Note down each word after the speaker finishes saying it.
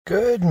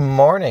Good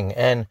morning,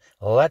 and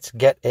let's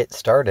get it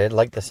started.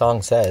 Like the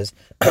song says,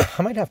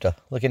 I might have to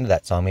look into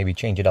that song, maybe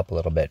change it up a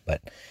little bit,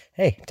 but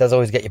hey, it does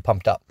always get you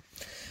pumped up.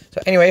 So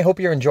anyway, hope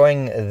you're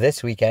enjoying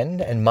this weekend,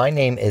 and my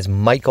name is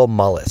Michael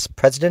Mullis,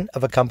 president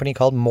of a company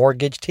called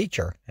Mortgage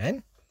Teacher,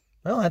 and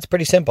well, that's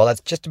pretty simple. That's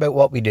just about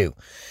what we do.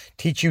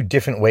 Teach you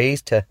different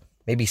ways to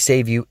maybe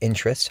save you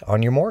interest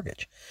on your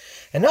mortgage.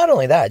 And not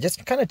only that,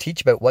 just kind of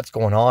teach about what's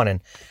going on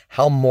and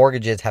how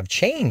mortgages have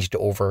changed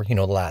over,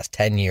 the last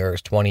 10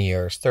 years, 20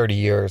 years, 30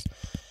 years,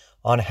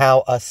 on how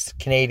us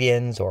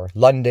Canadians or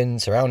London,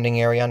 surrounding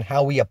area, on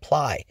how we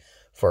apply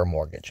for a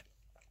mortgage.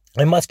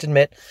 I must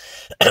admit,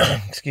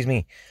 excuse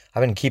me,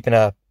 I've been keeping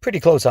a pretty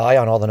close eye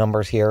on all the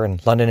numbers here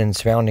in London and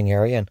surrounding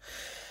area. And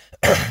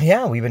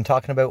yeah, we've been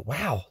talking about,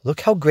 wow,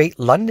 look how great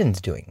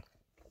London's doing.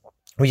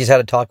 We just had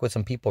a talk with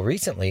some people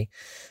recently.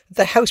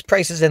 The house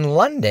prices in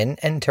London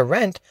and to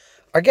rent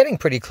are getting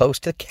pretty close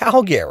to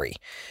Calgary.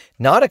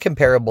 Not a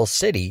comparable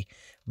city,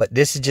 but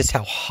this is just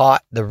how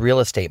hot the real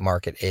estate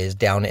market is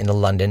down in the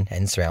London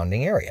and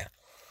surrounding area.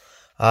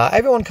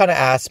 Everyone kind of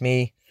asked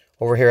me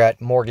over here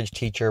at Mortgage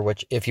Teacher,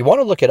 which if you want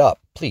to look it up,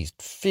 please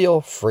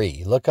feel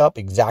free. Look up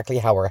exactly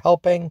how we're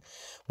helping,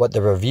 what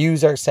the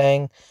reviews are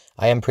saying.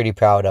 I am pretty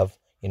proud of,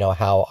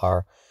 how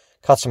our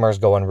customers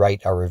go and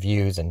write our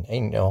reviews and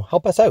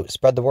help us out,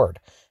 spread the word.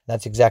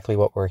 That's exactly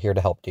what we're here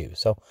to help do.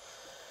 So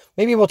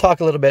maybe we'll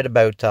talk a little bit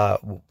about,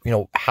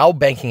 how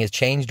banking has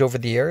changed over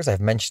the years. I've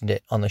mentioned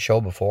it on the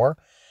show before.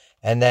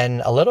 And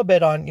then a little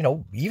bit on,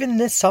 even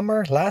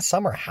last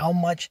summer, how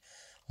much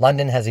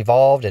London has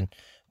evolved and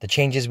the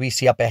changes we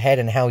see up ahead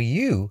and how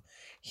you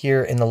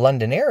here in the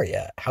London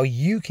area, how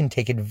you can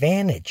take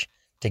advantage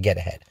to get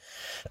ahead.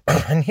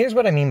 And here's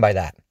what I mean by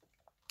that.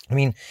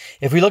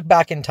 If we look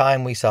back in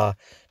time, we saw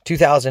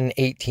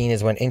 2018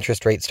 is when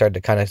interest rates started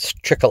to kind of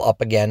trickle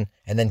up again.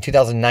 And then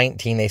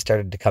 2019, they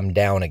started to come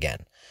down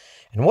again.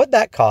 And what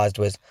that caused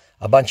was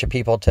a bunch of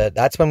people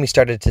that's when we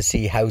started to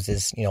see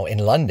houses, in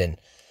London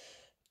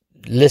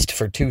list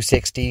for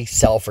 260,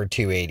 sell for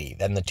 280.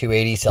 Then the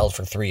 280 sells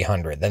for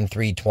 300, then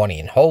 320.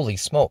 And holy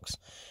smokes.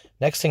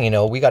 Next thing you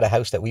know, we got a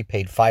house that we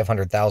paid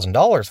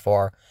 $500,000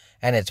 for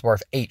and it's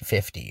worth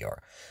 850.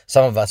 Or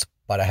some of us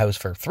bought a house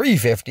for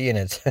 350 and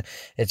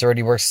it's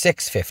already worth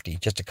 650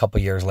 just a couple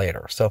years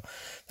later. So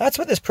that's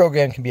what this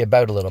program can be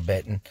about a little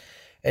bit.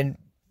 And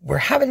we're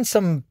having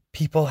some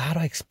people, how do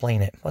I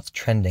explain it? What's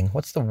trending?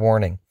 What's the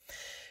warning?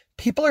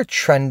 People are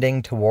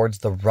trending towards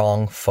the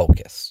wrong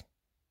focus.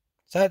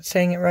 Is that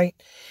saying it right?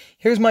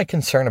 Here's my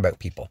concern about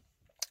people.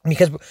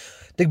 Because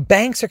the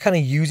banks are kind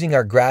of using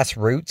our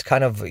grassroots,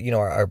 kind of,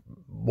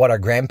 what our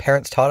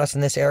grandparents taught us in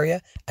this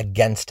area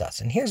against us.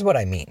 And here's what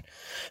I mean.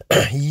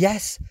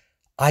 Yes,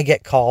 I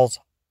get calls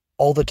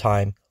all the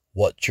time.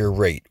 What's your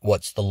rate?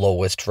 What's the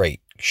lowest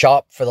rate?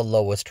 Shop for the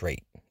lowest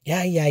rate.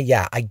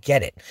 Yeah, I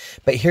get it.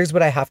 But here's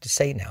what I have to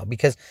say now,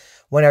 because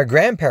when our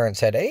grandparents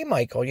said, hey,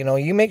 Michael,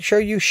 you make sure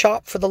you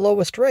shop for the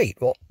lowest rate.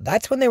 Well,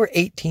 that's when they were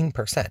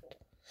 18%.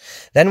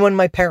 Then when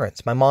my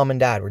parents, my mom and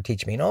dad were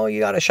teaching me,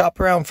 you got to shop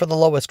around for the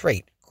lowest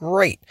rate.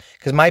 Great.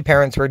 Because my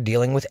parents were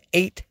dealing with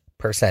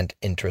 8%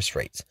 interest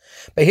rates.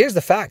 But here's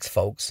the facts,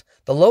 folks.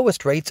 The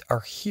lowest rates are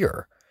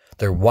here.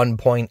 They're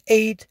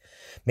 1.8,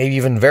 maybe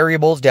even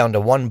variables down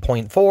to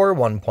 1.4,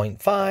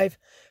 1.5.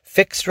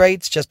 Fixed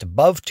rates just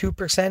above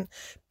 2%.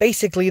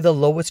 Basically, the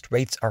lowest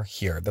rates are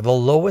here. They're the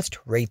lowest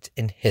rates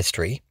in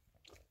history.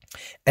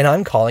 And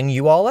I'm calling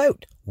you all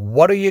out.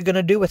 What are you going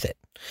to do with it?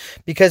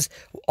 Because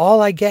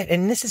all I get,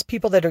 and this is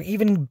people that are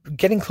even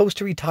getting close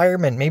to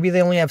retirement. Maybe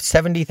they only have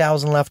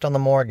 70,000 left on the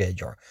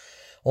mortgage or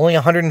only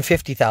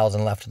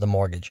 150,000 left of the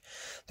mortgage.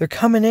 They're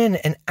coming in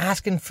and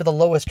asking for the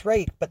lowest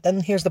rate. But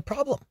then here's the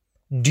problem.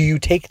 Do you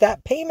take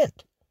that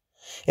payment?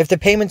 If the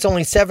payment's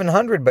only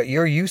 $700, but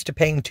you're used to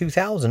paying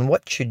 $2,000,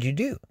 what should you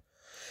do?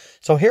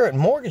 So here at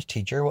Mortgage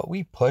Teacher, what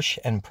we push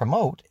and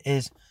promote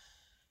is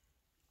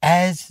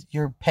as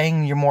you're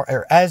paying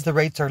as the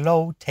rates are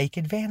low, take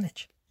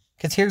advantage.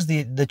 Because here's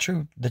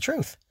the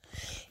truth.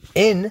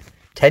 In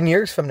 10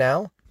 years from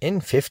now,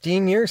 in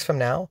 15 years from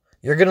now,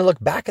 you're going to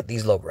look back at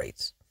these low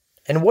rates.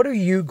 And what are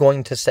you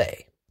going to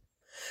say?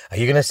 Are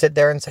you going to sit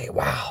there and say,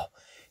 wow,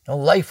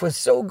 life was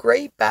so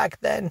great back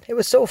then. It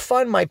was so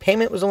fun. My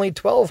payment was only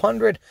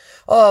 $1,200.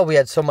 Oh, we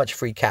had so much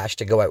free cash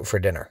to go out for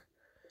dinner.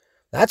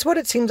 That's what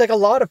it seems like a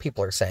lot of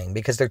people are saying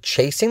because they're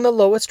chasing the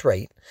lowest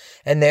rate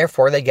and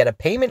therefore they get a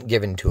payment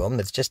given to them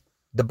that's just,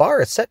 the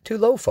bar is set too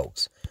low,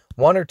 folks.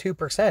 1 or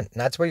 2%. And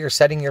that's where you're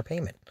setting your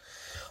payment.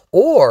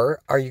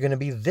 Or are you going to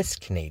be this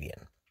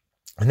Canadian?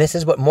 And this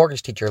is what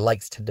Mortgage Teacher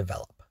likes to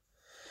develop.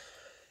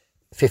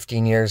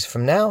 15 years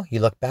from now, you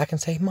look back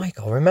and say,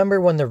 Michael, remember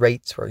when the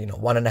rates were,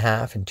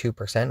 1.5% and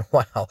 2%?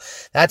 Wow,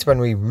 that's when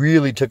we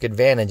really took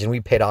advantage and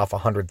we paid off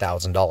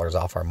 $100,000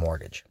 off our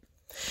mortgage.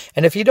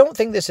 And if you don't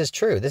think this is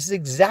true, this is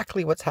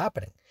exactly what's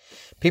happening.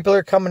 People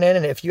are coming in,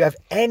 and if you have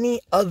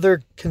any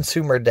other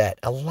consumer debt,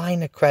 a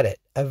line of credit,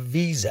 a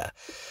Visa,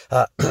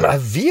 a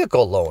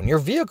vehicle loan, your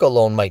vehicle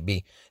loan might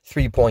be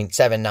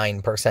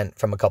 3.79%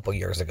 from a couple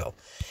years ago.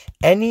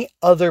 Any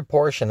other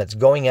portion that's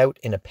going out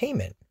in a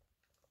payment,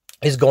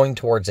 is going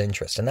towards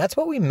interest. And that's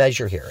what we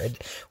measure here.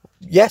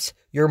 Yes,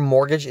 your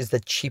mortgage is the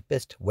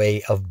cheapest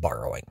way of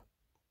borrowing.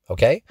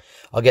 Okay?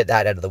 I'll get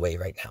that out of the way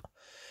right now.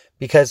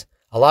 Because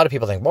a lot of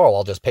people think, well,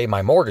 I'll just pay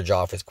my mortgage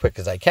off as quick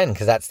as I can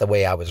because that's the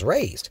way I was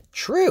raised.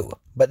 True.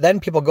 But then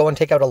people go and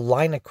take out a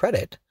line of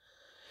credit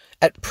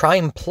at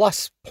prime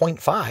plus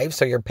 0.5.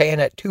 So you're paying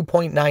at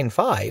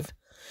 2.95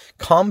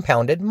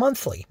 compounded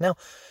monthly. Now,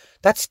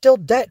 that's still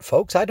debt,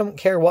 folks. I don't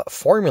care what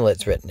formula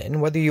it's written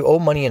in, whether you owe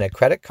money in a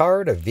credit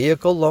card, a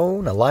vehicle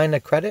loan, a line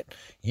of credit,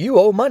 you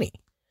owe money.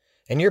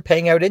 And you're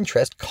paying out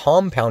interest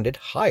compounded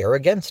higher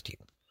against you.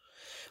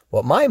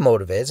 What my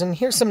motive is, and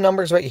here's some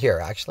numbers right here,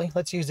 actually.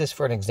 Let's use this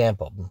for an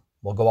example.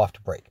 We'll go off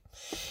to break.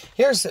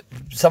 Here's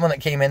someone that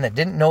came in that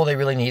didn't know they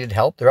really needed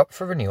help. They're up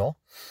for renewal.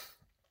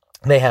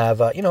 They have,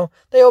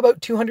 they owe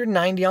about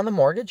 $290 on the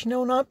mortgage.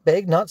 Not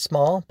big, not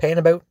small, paying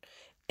about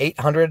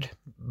 $800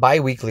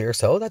 bi-weekly or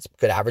so. That's a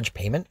good average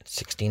payment,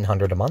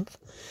 $1,600 a month.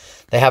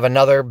 They have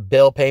another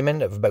bill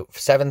payment of about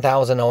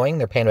 $7,000 owing.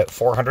 They're paying about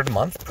 $400 a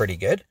month, pretty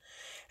good.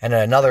 And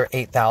another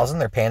 $8,000,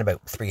 they're paying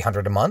about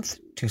 $300 a month.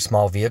 2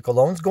 small vehicle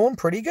loans, going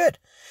pretty good.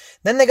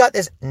 Then they got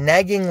this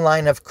nagging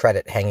line of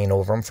credit hanging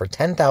over them for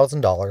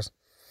 $10,000.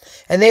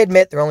 And they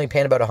admit they're only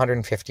paying about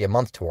 $150 a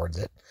month towards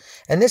it.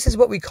 And this is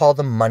what we call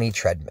the money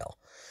treadmill.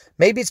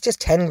 Maybe it's just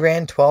 10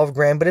 grand, 12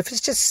 grand, but if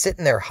it's just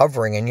sitting there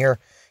hovering and you're,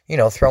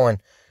 throwing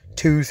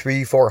 2,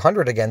 3,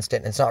 400 against it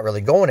and it's not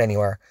really going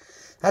anywhere,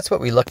 that's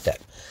what we looked at.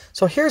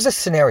 So here's a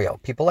scenario,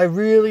 people. I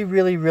really,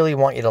 really, really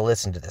want you to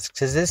listen to this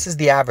because this is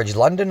the average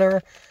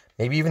Londoner,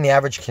 maybe even the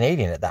average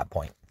Canadian at that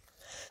point.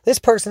 This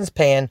person's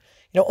paying,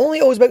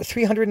 only owes about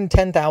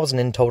 $310,000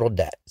 in total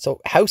debt. So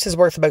house is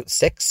worth about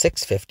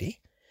 $650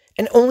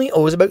 and only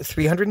owes about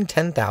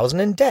 $310,000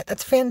 in debt.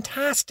 That's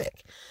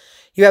fantastic.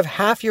 You have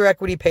half your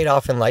equity paid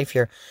off in life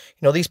here.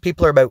 These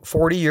people are about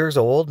 40 years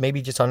old,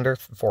 maybe just under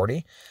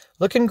 40,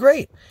 looking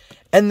great.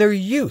 And their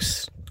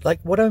use,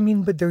 what do I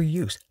mean by their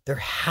use? Their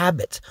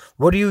habits.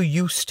 What are you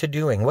used to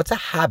doing? What's a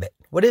habit?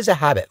 What is a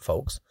habit,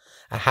 folks?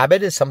 A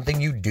habit is something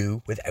you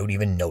do without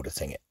even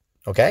noticing it.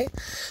 Okay?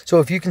 So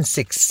if you can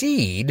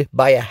succeed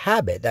by a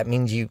habit, that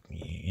means you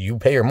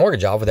pay your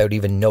mortgage off without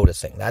even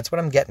noticing. That's what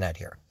I'm getting at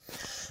here.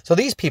 So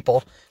these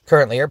people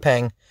currently are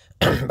paying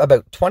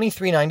about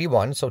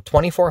 $2,391, so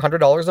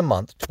 $2,400 a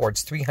month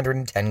towards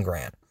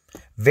 $310,000.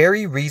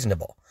 Very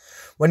reasonable.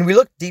 When we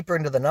look deeper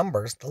into the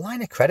numbers, the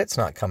line of credit's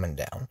not coming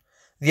down.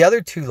 The other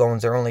 2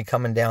 loans are only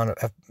coming down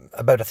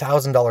about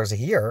 $1,000 a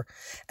year,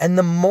 and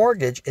the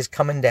mortgage is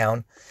coming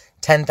down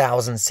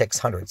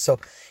 $10,600. So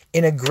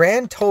in a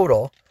grand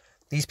total,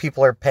 these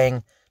people are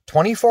paying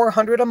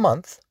 $2,400 a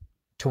month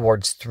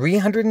towards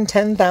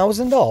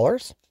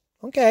 $310,000.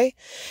 Okay.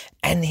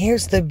 And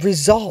here's the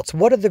results.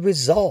 What are the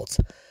results?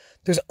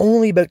 There's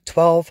only about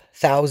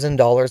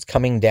 $12,000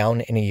 coming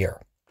down in a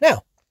year.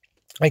 Now,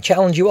 I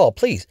challenge you all,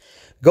 please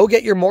go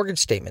get your mortgage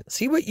statement.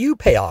 See what you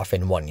pay off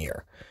in 1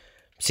 year.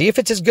 See if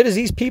it's as good as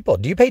these people.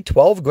 Do you pay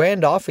 12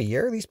 grand off a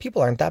year? These people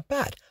aren't that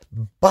bad.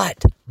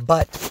 But,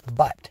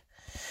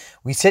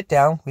 we sit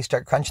down, we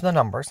start crunching the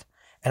numbers,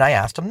 and I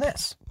asked them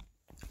this.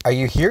 Are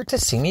you here to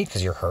see me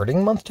because you're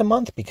hurting month to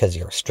month, because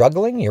you're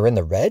struggling, you're in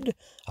the red,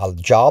 a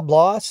job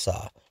loss,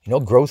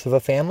 growth of a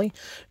family?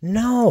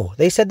 No,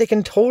 they said they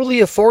can totally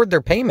afford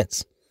their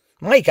payments.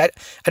 Mike, I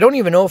don't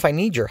even know if I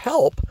need your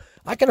help.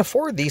 I can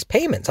afford these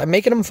payments. I'm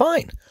making them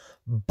fine.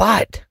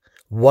 But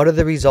what are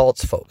the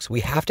results, folks?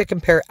 We have to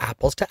compare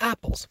apples to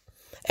apples.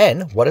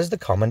 And what is the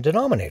common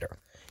denominator?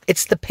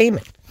 It's the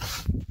payment.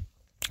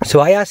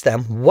 So I asked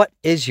them, what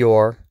is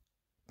your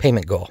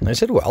payment goal? And I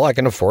said, well, I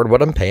can afford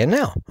what I'm paying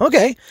now.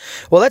 Okay,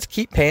 well, let's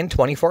keep paying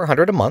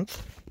 $2,400 a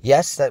month.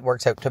 Yes, that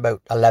works out to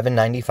about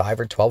 $1,195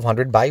 or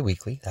 $1,200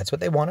 bi-weekly. That's what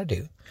they want to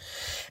do.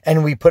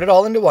 And we put it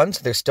all into one,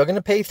 so they're still going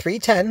to pay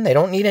 $310. They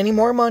don't need any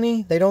more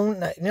money. They don't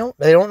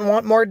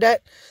want more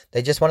debt.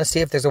 They just want to see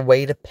if there's a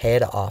way to pay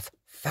it off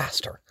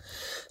faster.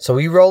 So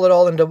we roll it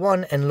all into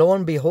one, and lo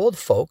and behold,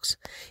 folks,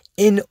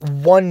 in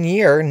 1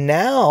 year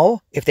now,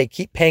 if they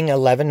keep paying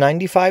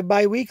 $1,195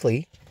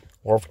 bi-weekly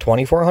or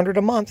 $2,400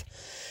 a month,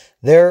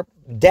 their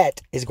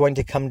debt is going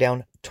to come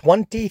down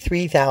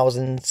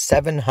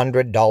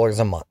 $23,700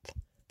 a month.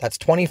 That's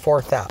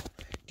 $24,000.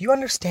 Do you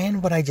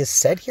understand what I just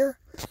said here?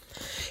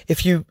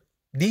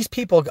 These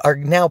people are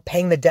now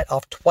paying the debt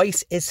off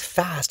twice as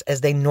fast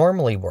as they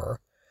normally were,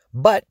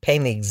 but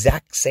paying the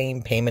exact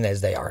same payment as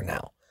they are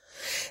now.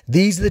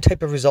 These are the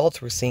type of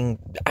results we're seeing,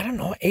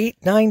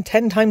 8, 9,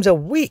 10 times a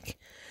week,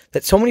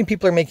 that so many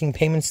people are making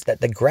payments that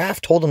the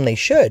graph told them they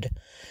should.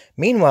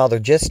 Meanwhile, they're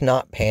just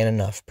not paying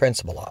enough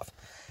principal off.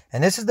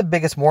 And this is the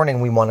biggest warning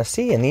we want to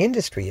see in the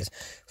industry is,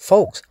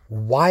 folks,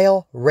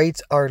 while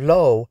rates are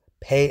low,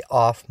 pay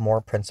off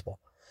more principal.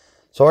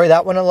 Sorry,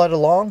 that went a lot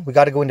long. We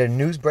got to go into a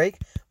news break.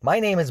 My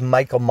name is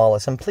Michael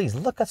Mullis, and please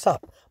look us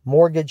up,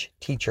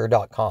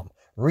 mortgageteacher.com.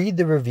 Read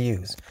the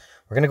reviews.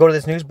 We're going to go to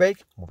this news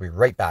break. We'll be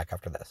right back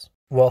after this.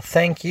 Well,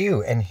 thank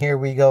you. And here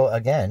we go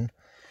again.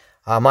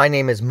 My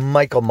name is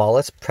Michael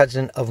Mullis,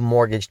 president of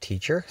Mortgage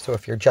Teacher. So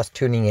if you're just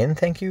tuning in,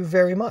 thank you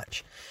very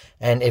much.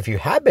 And if you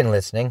have been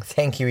listening,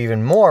 thank you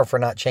even more for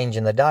not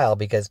changing the dial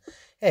because,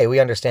 hey, we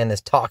understand this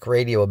talk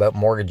radio about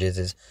mortgages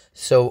is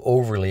so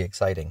overly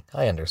exciting.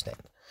 I understand.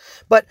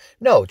 But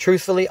no,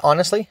 truthfully,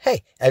 honestly,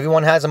 hey,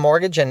 everyone has a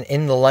mortgage, and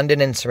in the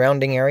London and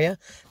surrounding area,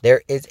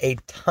 there is a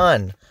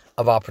ton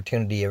of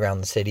opportunity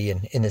around the city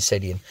and in the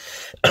city. And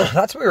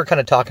that's what we were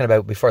kind of talking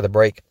about before the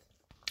break.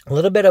 A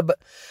little bit about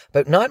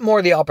not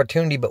more the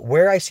opportunity, but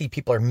where I see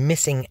people are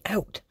missing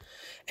out.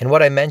 And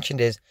what I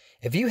mentioned is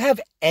if you have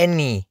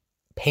any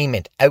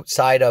payment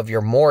outside of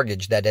your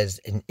mortgage that is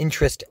an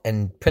interest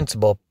and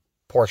principal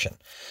portion,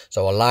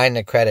 so a line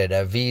of credit,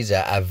 a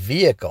visa, a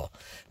vehicle,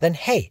 then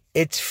hey,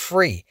 it's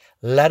free.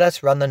 Let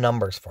us run the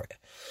numbers for you.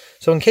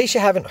 So in case you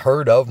haven't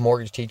heard of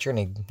Mortgage Teacher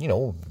and you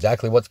know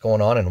exactly what's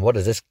going on and what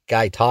is this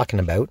guy talking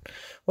about,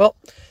 well,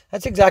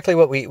 that's exactly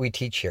what we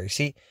teach here. You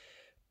see,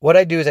 what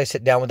I do is I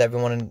sit down with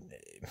everyone, and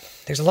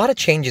there's a lot of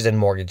changes in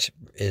mortgages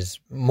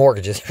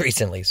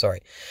recently.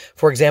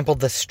 For example,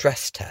 the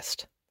stress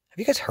test. Have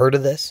you guys heard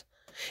of this?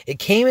 It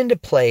came into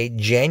play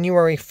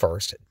January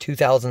 1st,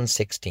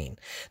 2016,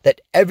 that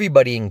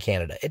everybody in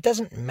Canada, it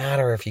doesn't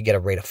matter if you get a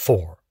rate of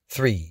 4,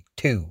 3,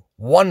 2,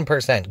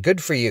 1%,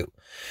 good for you.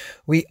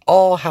 We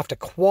all have to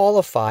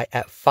qualify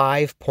at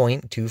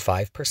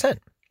 5.25%.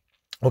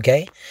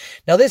 Okay?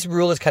 Now this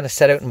rule is kind of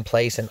set out in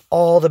place and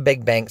all the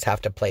big banks have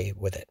to play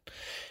with it.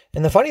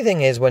 And the funny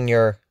thing is when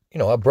you're,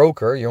 a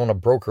broker, you own a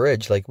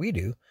brokerage like we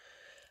do,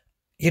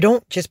 you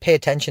don't just pay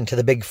attention to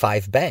the big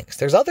 5 banks.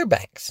 There's other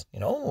banks.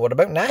 What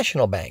about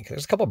National Bank?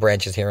 There's a couple of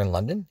branches here in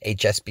London.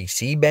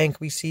 HSBC Bank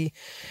we see,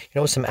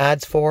 some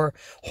ads for.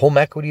 Home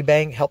Equity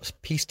Bank helps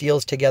piece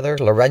deals together.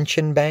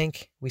 Laurentian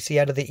Bank we see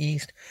out of the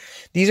east.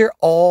 These are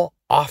all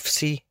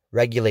OFSI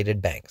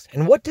regulated banks.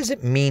 And what does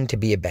it mean to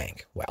be a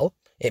bank? Well,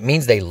 it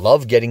means they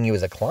love getting you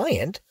as a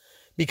client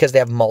because they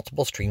have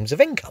multiple streams of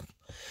income.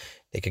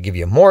 They could give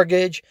you a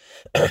mortgage.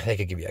 They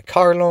could give you a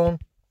car loan.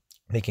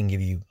 They can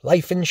give you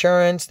life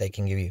insurance. They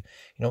can give you,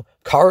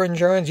 car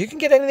insurance. You can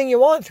get anything you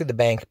want through the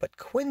bank. But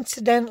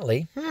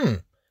coincidentally,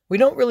 we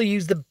don't really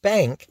use the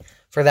bank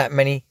for that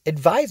many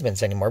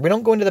advisements anymore. We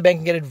don't go into the bank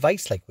and get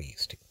advice like we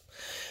used to.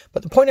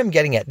 But the point I'm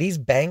getting at, these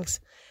banks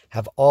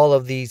have all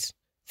of these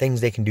things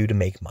they can do to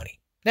make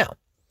money. Now,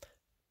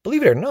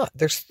 believe it or not,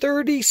 there's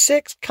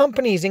 36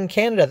 companies in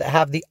Canada that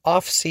have the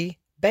OFSI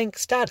bank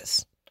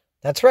status.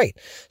 That's right.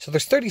 So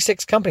there's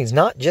 36 companies,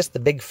 not just the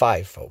big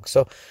 5, folks.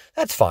 So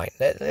that's fine.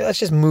 Let's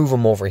just move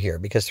them over here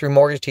because through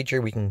Mortgage Teacher,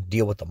 we can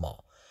deal with them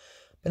all.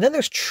 And then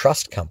there's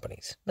trust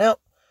companies. Now,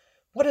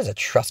 what is a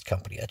trust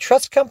company? A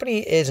trust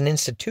company is an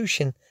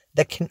institution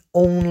that can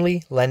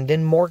only lend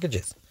in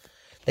mortgages.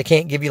 They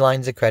can't give you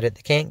lines of credit.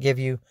 They can't give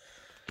you,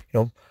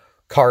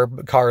 car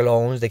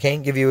loans. They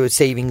can't give you a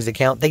savings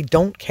account. They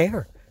don't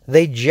care.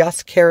 They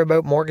just care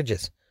about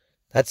mortgages.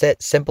 That's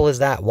it. Simple as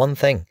that. One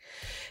thing.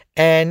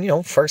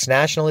 And, First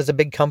National is a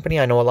big company.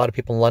 I know a lot of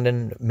people in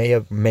London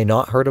may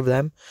not heard of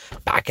them.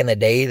 Back in the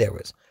day, there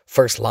was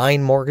First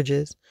Line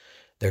Mortgages.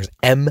 There's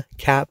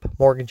MCAP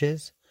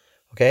Mortgages.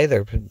 Okay,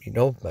 they're,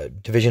 a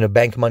division of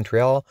Bank of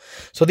Montreal.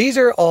 So these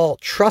are all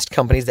trust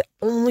companies that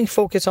only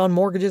focus on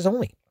mortgages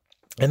only.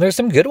 And there's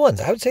some good ones.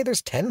 I would say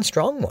there's 10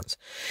 strong ones.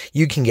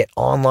 You can get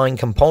online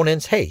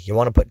components. Hey, you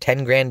want to put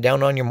 10 grand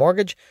down on your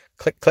mortgage?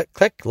 Click, click,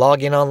 click,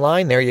 log in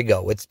online. There you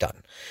go. It's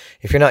done.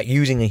 If you're not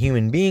using a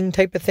human being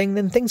type of thing,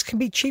 then things can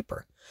be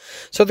cheaper.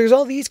 So there's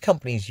all these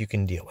companies you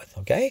can deal with.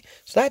 Okay.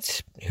 So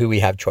that's who we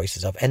have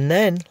choices of. And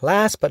then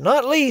last but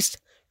not least,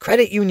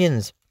 credit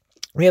unions.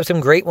 We have some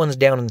great ones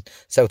down in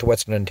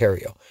southwestern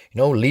Ontario.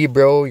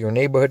 Libro, your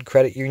neighborhood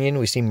credit union.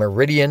 We see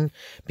Meridian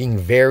being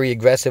very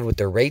aggressive with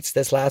their rates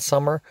this last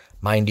summer.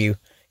 Mind you,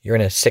 you're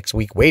in a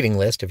 6-week waiting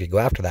list if you go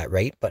after that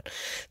rate. But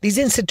these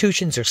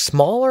institutions are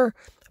smaller,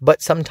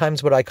 but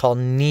sometimes what I call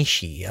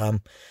niche-y.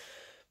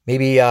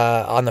 Maybe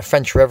on the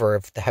French River,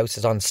 if the house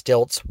is on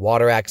stilts,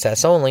 water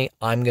access only,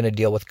 I'm going to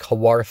deal with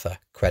Kawartha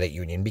Credit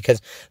Union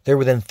because they're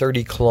within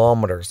 30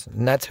 kilometers,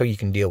 and that's how you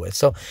can deal with.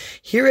 So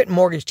here at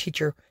Mortgage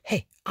Teacher,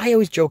 hey, I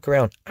always joke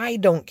around. I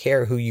don't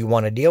care who you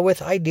want to deal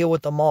with. I deal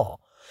with them all.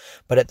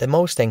 But at the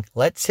most thing,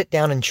 let's sit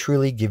down and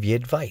truly give you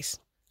advice.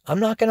 I'm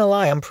not going to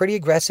lie. I'm pretty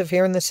aggressive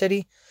here in the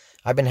city.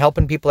 I've been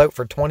helping people out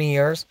for 20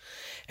 years,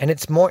 and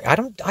it's more,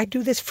 I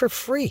do this for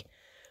free.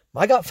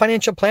 I got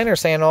financial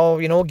planners saying,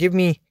 give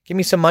me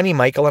some money,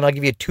 Michael, and I'll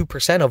give you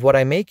 2% of what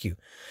I make you.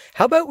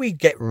 How about we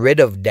get rid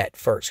of debt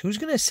first? Who's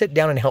going to sit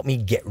down and help me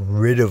get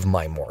rid of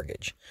my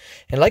mortgage?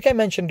 And like I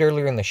mentioned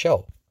earlier in the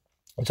show,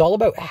 it's all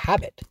about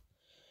habit.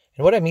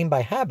 And what I mean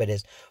by habit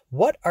is,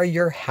 what are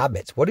your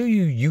habits? What are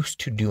you used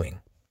to doing?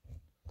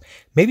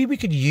 Maybe we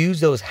could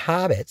use those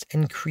habits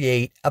and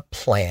create a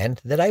plan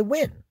that I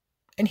win.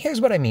 And here's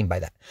what I mean by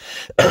that.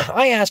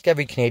 I ask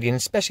every Canadian,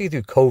 especially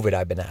through COVID,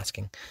 I've been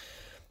asking,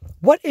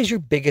 what is your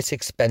biggest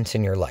expense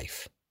in your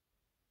life?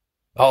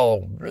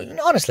 Oh,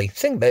 honestly,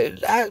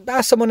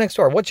 ask someone next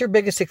door. What's your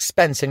biggest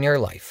expense in your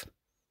life?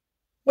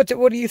 What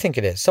do you think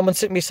it is? Someone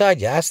sitting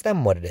beside you, ask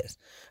them what it is.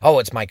 Oh,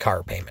 it's my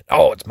car payment.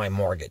 Oh, it's my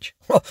mortgage.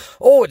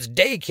 Oh, it's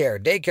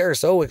daycare. Daycare is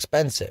so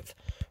expensive.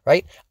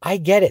 right? I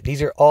get it.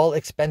 These are all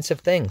expensive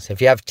things.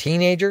 If you have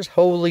teenagers,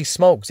 holy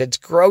smokes, it's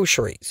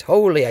groceries.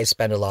 Holy, I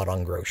spend a lot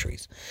on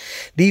groceries.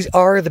 These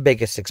are the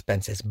biggest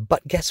expenses.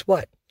 But guess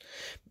what?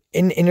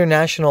 In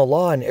international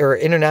law or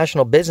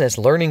international business,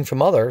 learning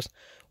from others,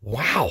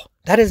 wow,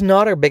 that is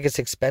not our biggest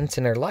expense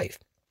in our life.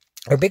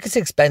 Our biggest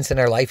expense in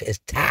our life is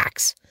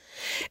tax.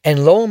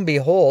 And lo and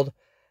behold,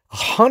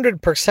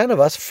 100% of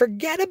us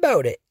forget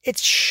about it.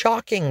 It's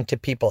shocking to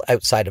people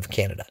outside of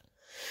Canada.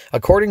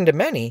 According to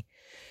many,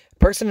 a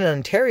person in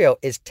Ontario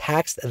is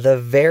taxed the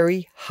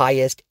very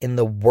highest in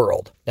the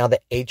world. Now,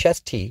 the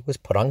HST was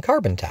put on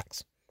carbon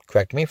tax.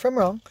 Correct me if I'm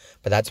wrong,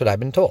 but that's what I've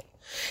been told.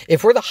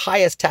 If we're the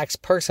highest tax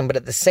person, but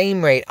at the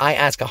same rate, I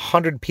ask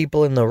 100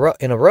 people in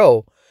a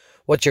row,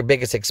 what's your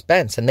biggest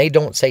expense? And they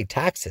don't say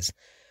taxes.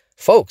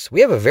 Folks, we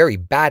have a very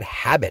bad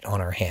habit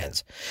on our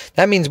hands.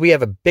 That means we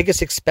have a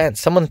biggest expense.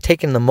 Someone's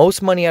taking the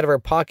most money out of our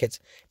pockets.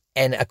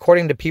 And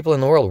according to people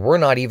in the world, we're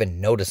not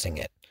even noticing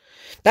it.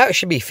 That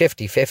should be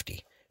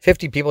 50-50.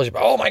 50 people should be,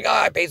 oh my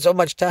God, I paid so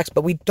much tax,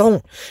 but we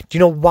don't. Do you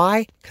know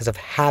why? Because of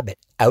habit.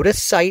 Out of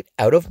sight,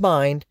 out of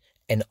mind,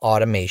 and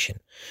automation.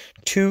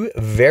 Two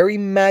very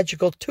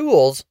magical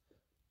tools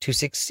to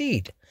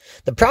succeed.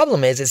 The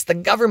problem is it's the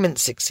government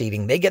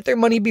succeeding. They get their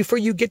money before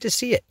you get to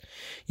see it.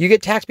 You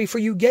get taxed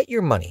before you get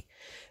your money.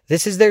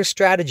 This is their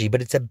strategy,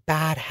 but it's a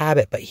bad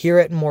habit. But here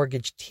at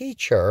Mortgage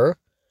Teacher,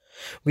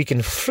 we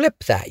can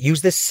flip that,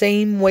 use the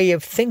same way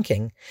of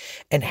thinking.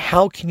 And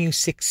how can you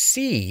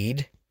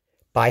succeed?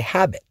 By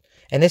habit.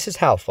 And this is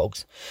how,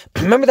 folks.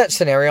 Remember that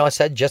scenario I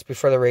said just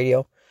before the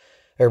radio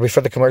or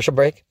before the commercial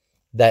break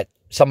that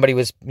somebody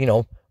was,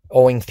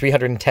 owing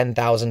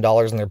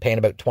 $310,000 and they're paying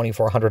about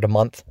 $2,400 a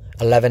month,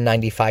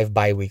 $1,195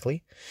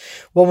 biweekly.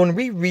 Well, when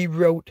we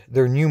rewrote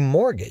their new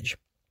mortgage,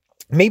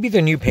 maybe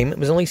their new payment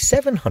was only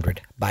 $700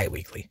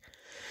 biweekly,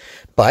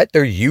 but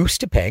they're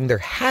used to paying. Their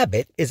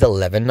habit is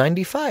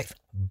 $1,195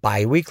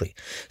 biweekly.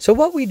 So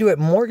what we do at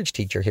Mortgage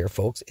Teacher here,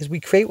 folks, is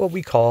we create what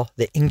we call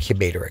the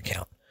incubator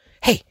account.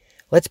 Hey,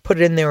 let's put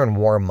it in there and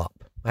warm up.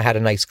 I had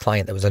a nice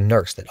client that was a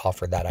nurse that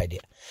offered that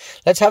idea.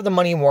 Let's have the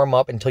money warm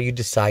up until you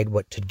decide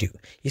what to do.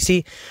 You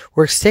see,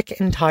 we're sick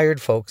and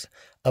tired, folks,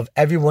 of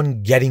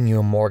everyone getting you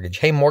a mortgage.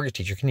 Hey, Mortgage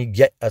Teacher, can you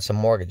get us a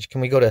mortgage?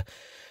 Can we go to,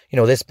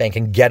 this bank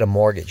and get a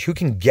mortgage? Who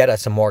can get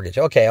us a mortgage?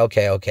 Okay.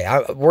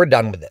 We're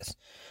done with this.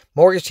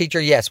 Mortgage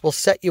Teacher, yes, we'll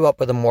set you up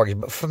with a mortgage.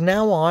 But from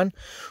now on,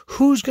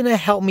 who's going to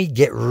help me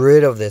get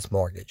rid of this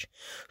mortgage?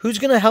 Who's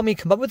going to help me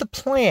come up with a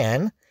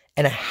plan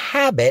and a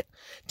habit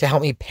to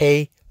help me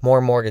pay more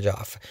mortgage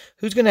off?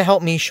 Who's going to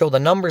help me show the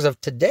numbers of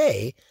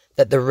today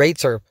that the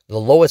rates are the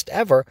lowest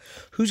ever?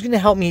 Who's going to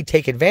help me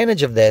take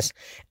advantage of this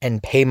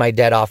and pay my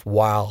debt off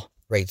while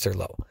rates are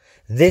low?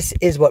 This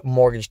is what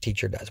Mortgage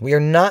Teacher does. We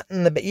are not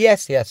in the...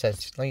 Yes.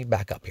 Let me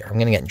back up here. I'm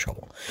going to get in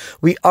trouble.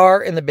 We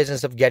are in the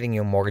business of getting you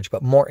a mortgage,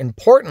 but more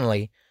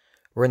importantly,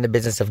 we're in the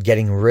business of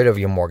getting rid of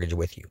your mortgage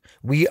with you.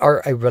 We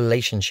are a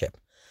relationship.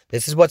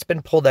 This is what's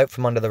been pulled out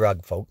from under the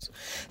rug, folks.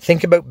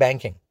 Think about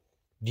banking.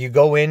 Do you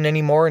go in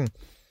anymore and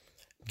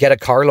get a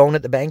car loan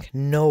at the bank?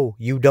 No,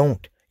 you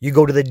don't. You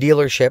go to the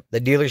dealership. The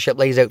dealership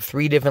lays out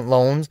 3 different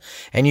loans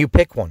and you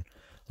pick one.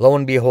 Lo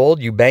and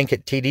behold, you bank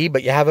at TD,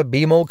 but you have a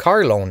BMO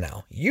car loan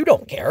now. You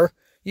don't care.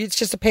 It's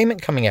just a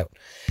payment coming out.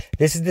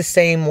 This is the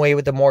same way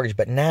with the mortgage,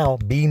 but now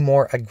be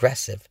more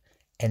aggressive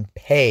and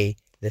pay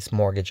this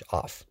mortgage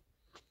off.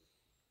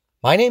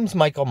 My name's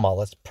Michael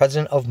Mullis,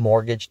 president of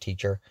Mortgage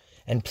Teacher,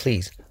 and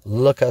please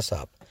look us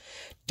up.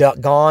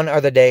 Gone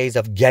are the days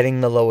of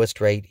getting the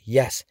lowest rate.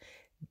 Yes,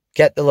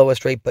 get the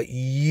lowest rate, but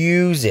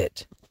use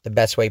it the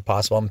best way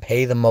possible and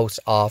pay the most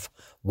off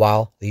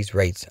while these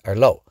rates are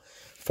low.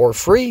 For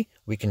free,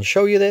 we can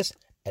show you this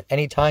at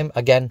any time.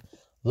 Again,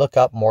 look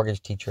up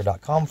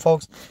mortgageteacher.com,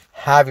 folks.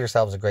 Have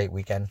yourselves a great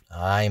weekend.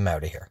 I'm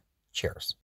out of here. Cheers.